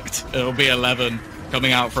worked. It'll be 11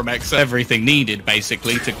 coming out from X. Everything needed,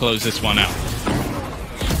 basically, to close this one out.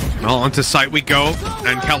 Well, onto site we go,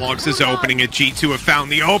 and Kellogg's is opening it. G2 have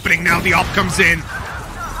found the opening. Now the op comes in.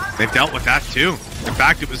 They've dealt with that too. In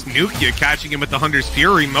fact, it was nukkye catching him with the Hunter's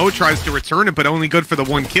Fury. Mo tries to return it, but only good for the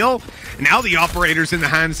 1 kill. Now the operator's in the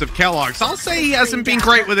hands of Kellogg's. I'll say he hasn't been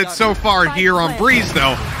great with it so far here on Breeze,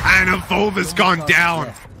 though. And AvovA's gone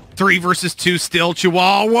down. 3 versus 2 still.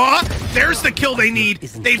 Chiwawa. There's the kill they need.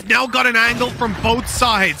 They've now got an angle from both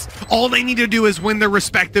sides. All they need to do is win their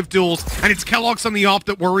respective duels. And it's Kellogg's on the op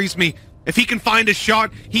that worries me. If he can find a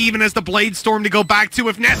shot, he even has the Blade Storm to go back to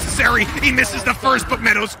if necessary. He misses the first, but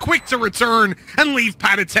Meddo's quick to return and leave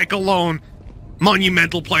paTiTek alone.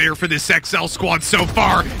 Monumental player for this XL squad so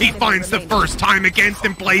far. He finds the first time against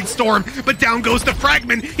him, Blade Storm, but down goes the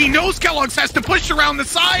fragment. He knows Kellogg's has to push around the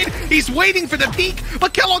side. He's waiting for the peek,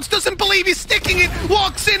 but Kellogg's doesn't believe he's sticking it.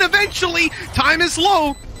 Walks in eventually. Time is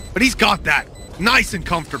low, but he's got that. Nice and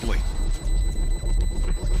comfortably.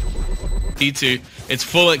 G2, it's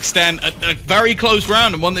full extent, a very close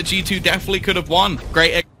round, and one that G2 definitely could have won.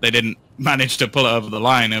 Great, they didn't manage to pull it over the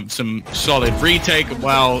line. Some solid retake.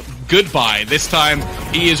 Well, goodbye. This time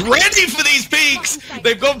he is ready for these peaks.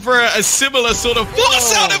 They've gone for a similar sort of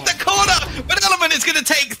force out of the corner, but elllement is going to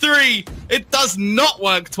take 3. It does not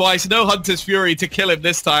work twice. No Hunter's Fury to kill him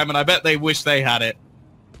this time, and I bet they wish they had it.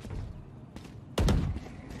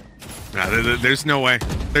 No, there's no way.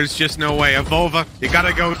 There's just no way. AvovA, you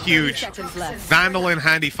gotta go huge. Vandal in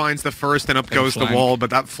hand, he finds the first, and up goes the wall, but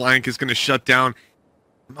that flank is going to shut down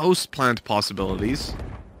most plant possibilities.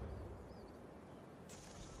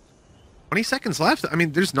 20 seconds left. I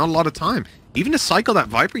mean, there's not a lot of time. Even to cycle that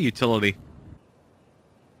Viper utility.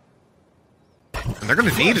 And they're going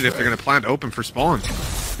to need it if they're going to plant open for spawn.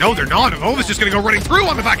 No, they're not. AvovA's just going to go running through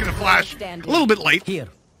on the back of the flash. A little bit late.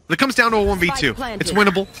 But it comes down to a 1v2. It's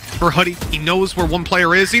winnable for Hoodie. He knows where one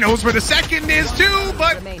player is. He knows where the second is too,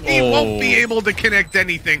 but he won't be able to connect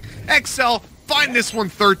anything. XL find this one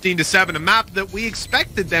 13-7, a map that we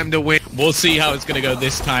expected them to win. We'll see how it's going to go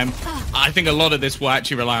this time. I think a lot of this will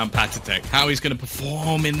actually rely on paTiTek. How he's going to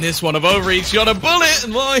perform in this one. AvovA, he's shot a bullet,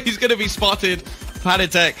 and he's going to be spotted.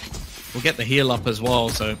 paTiTek will get the heal up as well,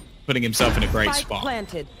 so putting himself in a great Spike spot.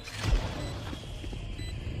 planted.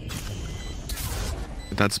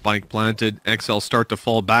 With that spike planted, XL start to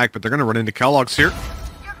fall back, but they're going to run into keloqz here.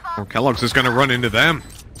 Or keloqz is going to run into them.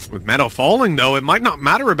 With Meddo falling, though, it might not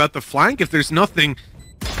matter about the flank if there's nothing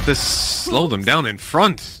to slow them down in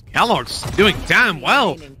front. keloqz doing damn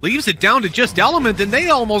well. Leaves it down to just elllement, and they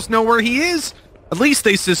almost know where he is. At least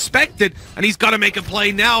they suspect it, and he's got to make a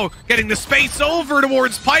play now, getting the space over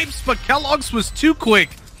towards pipes, but keloqz was too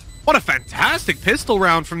quick. What a fantastic pistol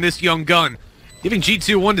round from this young gun, giving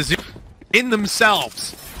G2 1-0 in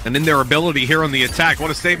themselves and in their ability here on the attack.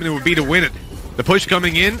 What a statement it would be to win it. The push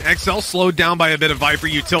coming in, XL slowed down by a bit of Viper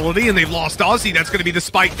utility, and they've lost ozzy. That's going to be the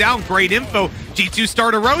spike down. Great info. G2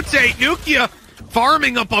 start to rotate. nukkye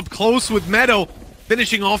farming up close with Meddo,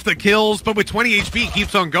 finishing off the kills, but with 20 HP,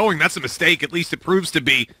 keeps on going. That's a mistake, at least it proves to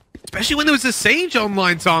be. Especially when there was a Sage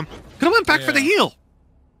online, Tom. Could have went back for the heal.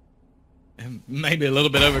 Maybe a little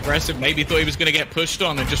bit over-aggressive. Maybe thought he was going to get pushed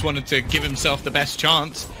on and just wanted to give himself the best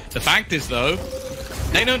chance. The fact is, though,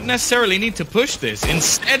 they don't necessarily need to push this.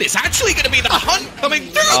 Instead, it's actually going to be the hunt coming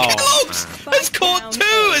through. keloqz has caught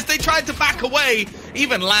two as they tried to back away.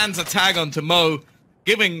 Even lands a tag onto Mo,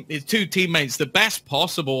 giving his two teammates the best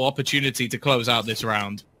possible opportunity to close out this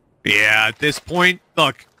round. Yeah, at this point,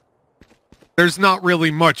 look, there's not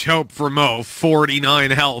really much hope for Mo.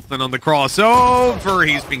 49 health, and on the crossover,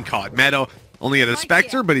 he's been caught. Meddo only at a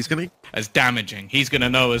Spectre, but he's going to... As damaging. He's going to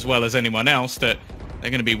know as well as anyone else that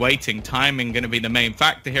they're going to be waiting. Timing going to be the main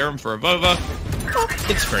factor here, and for AvovA,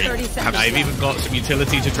 it's free. I've even got some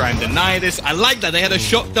utility to try and deny this. I like that they had a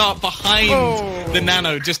shot dart behind the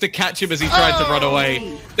nano just to catch him as he tried to run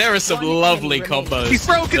away. There are some lovely combos. He's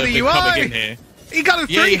broken the UI. Coming in here. He got a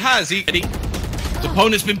 3. Yeah, he has. His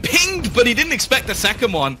opponent's been pinged, but he didn't expect the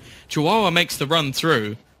second one. Chiwawa makes the run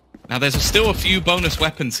through. Now, there's still a few bonus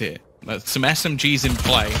weapons here. Some SMGs in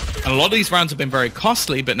play. And a lot of these rounds have been very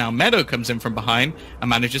costly, but now Meddo comes in from behind and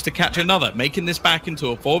manages to catch another, making this back into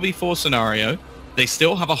a 4v4 scenario. They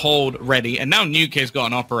still have a hold ready, and now nukkye's got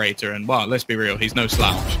an operator, and wow, let's be real, he's no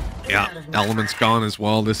slouch. Yeah, element's gone as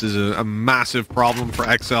well. This is a massive problem for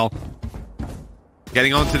XL.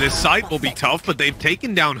 Getting onto this site will be tough, but they've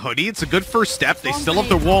taken down hoody. It's a good first step. They still have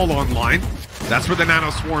the wall online. That's where the nano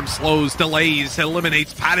swarm slows, delays,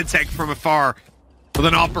 eliminates paTiTek from afar. With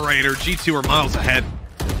an operator, G2 are miles ahead.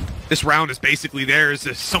 This round is basically theirs.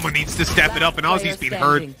 Someone needs to step it up, and ozzy's been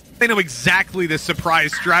hurt. They know exactly the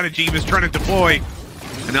surprise strategy he was trying to deploy,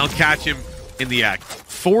 and they'll catch him in the act.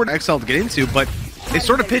 Forward XL to get into, but they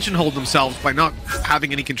sort of pigeonholed themselves by not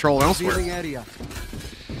having any control elsewhere.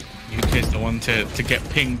 nukkye's the one to get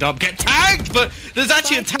pinged up, get tagged, but there's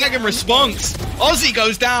actually a tag in response. ozzy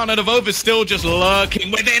goes down, and AvovA's still just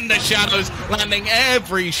lurking within the shadows, landing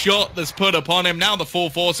every shot that's put upon him. Now the full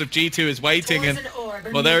force of G2 is waiting, and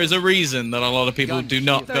well, there is a reason that a lot of people do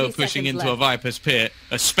not go pushing into a Viper's pit,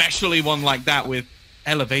 especially one like that with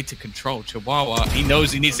elevated control. Chiwawa, he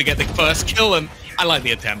knows he needs to get the first kill, and I like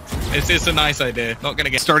the attempt. It's a nice idea. Not going to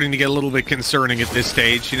get... Starting to get a little bit concerning at this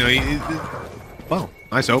stage. You know, well,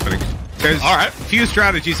 nice opening. There's a few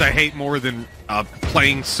strategies I hate more than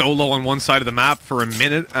playing solo on one side of the map for a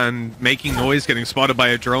minute and making noise, getting spotted by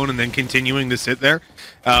a drone, and then continuing to sit there.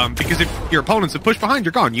 Because if your opponents have pushed behind,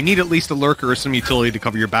 you're gone. You need at least a lurker or some utility to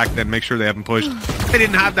cover your back, then make sure they haven't pushed. They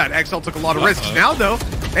didn't have that. XL took a lot of risks. Now, though,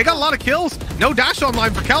 they got a lot of kills. No dash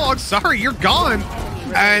online for keloqz. Sorry, you're gone.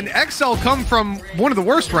 And XL come from one of the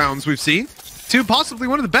worst rounds we've seen to possibly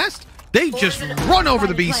one of the best. They just run over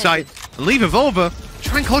the B site and leave AvovA.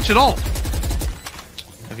 Try and clutch it all.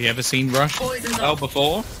 Have you ever seen Rush well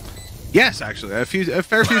before? Yes, actually, a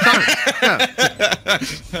fair few times.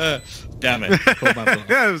 Yeah. Damn it.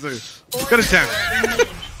 Yeah, it was a good attempt.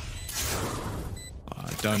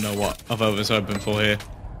 I don't know what AvovA's hoping for here.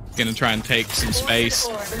 He's gonna try and take some space.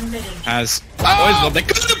 As they're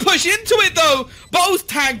gonna push into it though. Both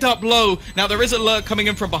tagged up low. Now there is a lurk coming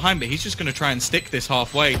in from behind, but he's just gonna try and stick this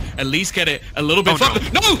halfway. At least get it a little bit further.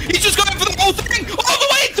 No, he's just going for the whole thing all the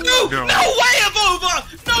way through. No way,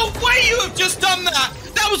 AvovA. No way you have just done that.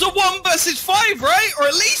 That was a 1 versus 5, right? Or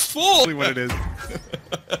at least 4. What it is.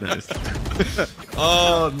 Nice.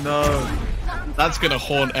 Oh no. That's going to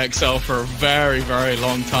haunt XL for a very, very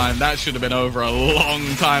long time. That should have been over a long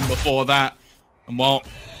time before that. And well,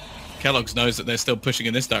 keloqz knows that they're still pushing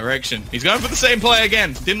in this direction. He's going for the same play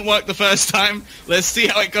again. Didn't work the first time. Let's see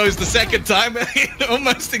how it goes the second time.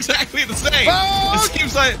 Almost exactly the same. It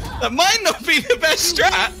seems like that might not be the best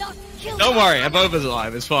strat. Don't worry, AvovA's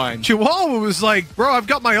alive. It's fine. Chiwawa was like, bro, I've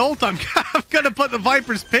got my ult. I'm going to put the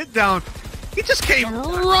Viper's pit down. He just came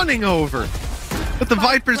running over with the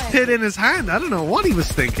Viper's pit in his hand. I don't know what he was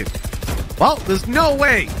thinking. Well, there's no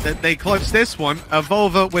way that they clips this one.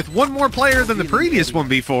 AvovA with one more player than the previous one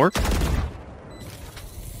before.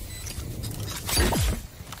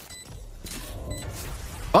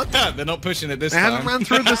 But they're not pushing it this they time. haven't run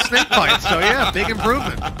through the snake bite, so yeah, big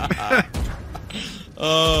improvement.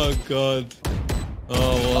 Oh, God.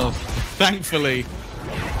 Oh, well. Thankfully,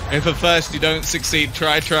 if at first you don't succeed,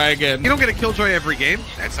 try again. You don't get a killjoy every game.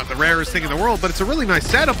 That's not the rarest thing in the world, but it's a really nice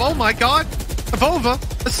setup. Oh my god. AvovA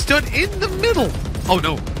stood in the middle. Oh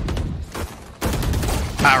no.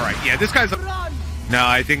 Alright, yeah, this guy's... No,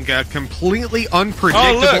 I think completely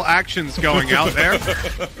unpredictable actions going out there.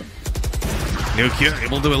 nukkye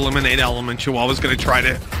able to eliminate elllement. Chiwawa's going to try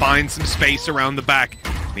to find some space around the back.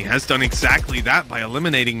 He has done exactly that by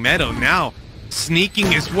eliminating Meddo. Now, sneaking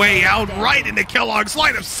his way out right into keloqz'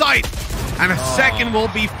 line of sight. And a second will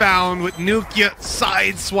be found with nukkye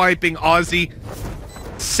side-swiping ozzy.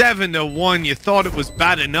 7-1. You thought it was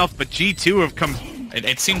bad enough, but G2 have come...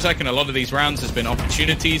 It seems like in a lot of these rounds there's been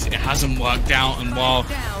opportunities. It hasn't worked out, and while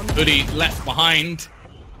Hoody left behind,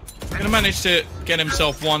 gonna manage to get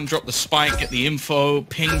himself one, drop the spike, get the info,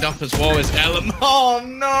 pinged up as well as elllement. Oh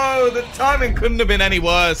no, the timing couldn't have been any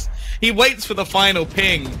worse. He waits for the final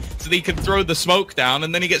ping so that he can throw the smoke down,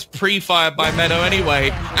 and then he gets pre-fired by Meddo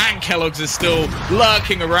anyway, and keloqz is still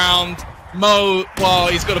lurking around. Mo, well,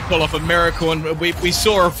 he's got to pull off a miracle, and we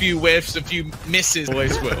saw a few whiffs, a few misses.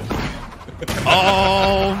 Always will.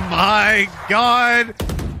 Oh my god!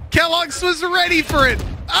 keloqz was ready for it!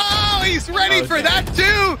 Oh, he's ready for that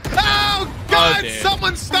too! Oh god,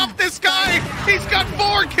 someone stop this guy! He's got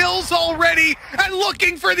 4 kills already! And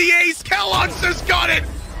looking for the ace, keloqz has got it!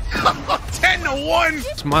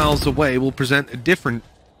 10-1! Miles away will present a different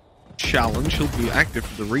challenge. He'll be active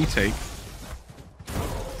for the retake.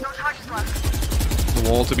 The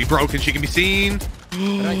wall to be broken, she can be seen.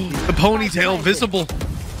 The ponytail visible.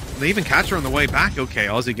 They even catch her on the way back. Okay,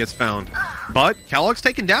 ozzy gets found. But keloqz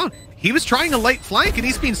taken down. He was trying a late flank and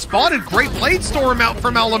he's being spotted. Great blade storm out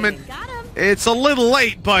from elllement. It's a little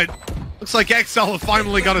late, but looks like XL have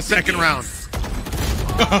finally got a second round.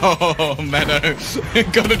 Oh,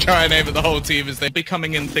 Meddo. Gotta try and aim at the whole team as they're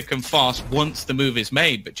coming in thick and fast once the move is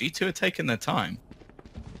made, but G2 are taking their time.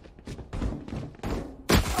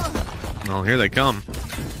 Well, here they come.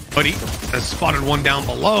 But he has spotted one down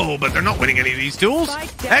below, but they're not winning any of these duels.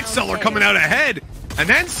 XL are coming out ahead, and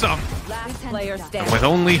then some. And with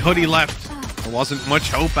only Hoody left, there wasn't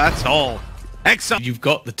much hope at all. XL. You've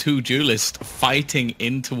got the two duelists fighting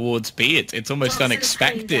in towards B. It's almost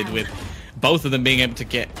unexpected with both of them being able to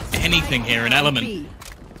get anything here. An elllement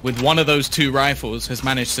with one of those 2 rifles has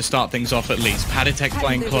managed to start things off at least. paTiTek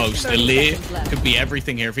playing close. Elir could be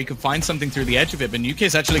everything here if he can find something through the edge of it, but nukkye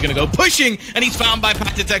is actually going to go pushing, and he's found by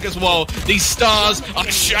paTiTek as well. These stars are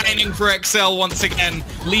shining for XL once again,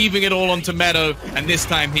 leaving it all onto Meddo, and this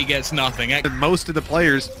time he gets nothing. Most of the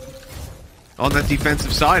players on that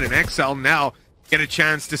defensive side, and XL now get a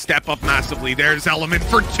chance to step up massively. There's elllement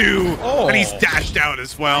for 2, and he's dashed out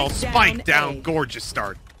as well. Spike down, gorgeous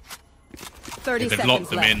start. They've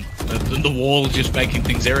locked them in. The wall just making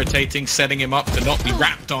things irritating, setting him up to not be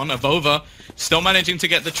wrapped on. AvovA still managing to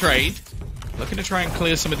get the trade. Looking to try and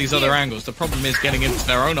clear some of these other angles. The problem is getting into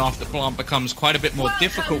their own after plant becomes quite a bit more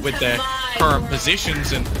difficult with their current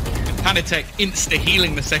positions, and paTiTek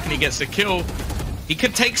insta-healing the second he gets a kill. He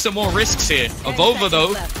could take some more risks here. AvovA,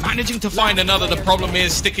 though, managing to find another. The problem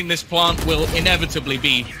is sticking this plant will inevitably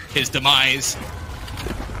be his demise.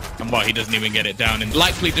 And well, he doesn't even get it down, and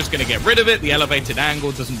likely just going to get rid of it. The elevated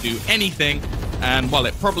angle doesn't do anything, and while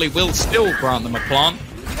it probably will still grant them a plant,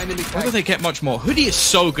 whether they get much more. Hoody is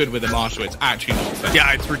so good with the Marshall, it's actually not fair.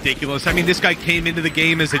 Yeah, it's ridiculous. I mean, this guy came into the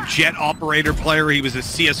game as a jet operator player. He was a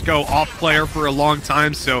CSGO off player for a long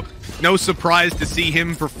time, so no surprise to see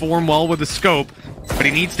him perform well with the scope. But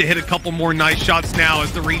he needs to hit a couple more nice shots now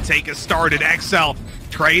as the retake has started. XL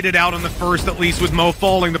traded out on the first, at least with Mo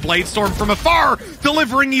falling. The blade storm from afar,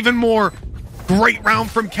 delivering even more. Great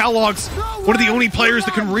round from keloqz. One of the only players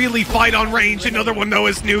that can really fight on range. Another one, though,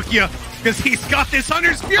 is nukkye, because he's got this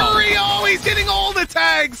Hunter's Fury. Oh, he's hitting all the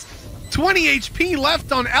tags. 20 HP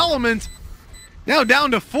left on elllement. Now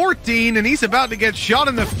down to 14, and he's about to get shot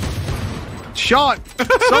in the... Shot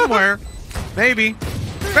somewhere. Maybe.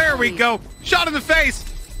 There we go. Shot in the face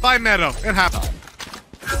by Meddo. It happened.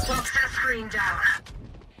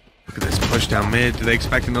 Look at this push down mid. Do they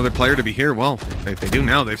expect another player to be here? Well, they do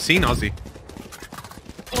now. They've seen ozzy.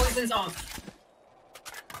 Poison's off.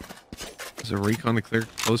 There's a recon to clear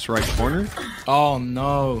close right corner. Oh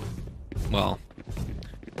no. Well,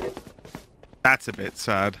 that's a bit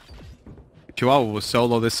sad. Chiwawa was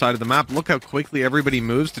solo this side of the map. Look how quickly everybody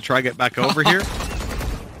moves to try to get back over here.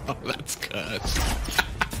 That's cursed.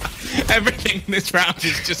 Everything in this round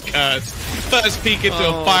is just cursed. First peek into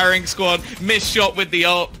a firing squad, missed shot with the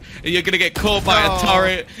ult. You're gonna get caught by a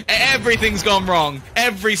turret. Everything's gone wrong.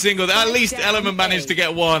 Every single. At least ellement managed to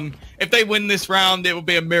get one. If they win this round, it will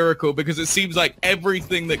be a miracle because it seems like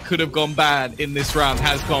everything that could have gone bad in this round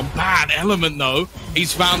has gone bad. Elllement, though,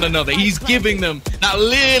 he's found another. He's giving them that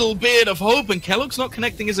little bit of hope, and Kellogg's not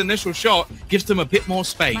connecting his initial shot. Gives them a bit more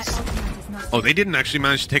space. Oh, they didn't actually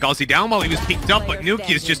manage to take ozzy down while he was peeked up, but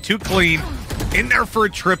nukkye is just too clean. In there for a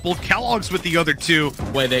triple. Kellogg's with the other two.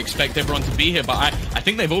 Where they expect everyone to be here, but I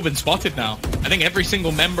think they've all been spotted now. I think every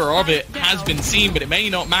single member of it has been seen, but it may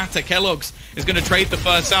not matter. Kellogg's is going to trade the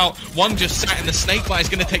first out. One just sat in the snakebite is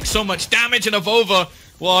going to take so much damage, and AvovA,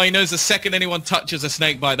 well, he knows the second anyone touches a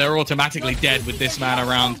snakebite, they're automatically dead with this man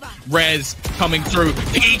around. Rez coming through.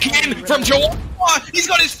 Peeking from chiwawa. He's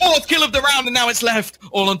got his 4th kill of the round, and now it's left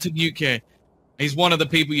all onto nukkye. He's one of the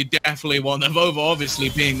people you definitely want. AvovA obviously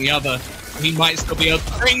being the other. He might still be able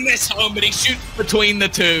to bring this home, but he shoots between the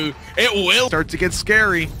two. It will start to get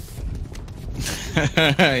scary.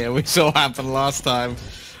 Yeah, we saw what happened last time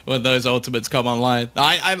when those ultimates come online.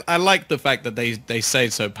 I like the fact that they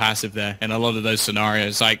stayed so passive there in a lot of those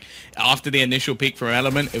scenarios. Like, after the initial peak from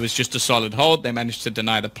elllement, it was just a solid hold. They managed to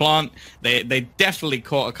deny the plant. They definitely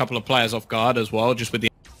caught a couple of players off guard as well, just with the...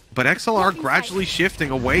 But XLR gradually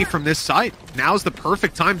shifting away from this site. Now's the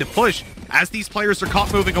perfect time to push. As these players are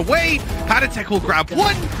caught moving away, paTiTek will grab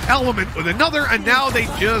one, elllement with another, and now they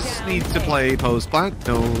just need to play post-plant.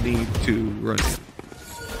 No need to run it.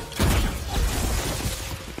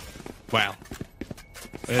 Wow.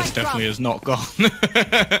 This definitely has not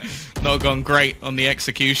gone great on the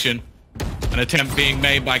execution. An attempt being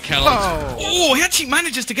made by Kellogg. Oh, he actually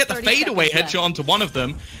manages to get the fadeaway headshot onto one of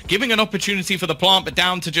them, giving an opportunity for the plant, but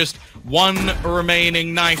down to just one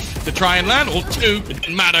remaining knife to try and land, or two. It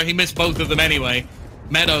didn't matter. He missed both of them anyway.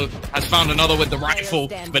 Meddo has found another with the rifle,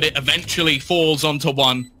 but it eventually falls onto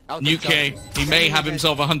one. nukkye, he may have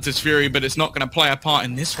himself a Hunter's Fury, but it's not going to play a part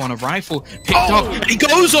in this one. A rifle picked up, and he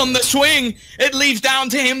goes on the swing. It leaves down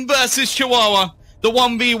to him versus chiwawa. The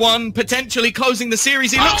 1v1 potentially closing the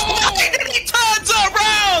series. He looks...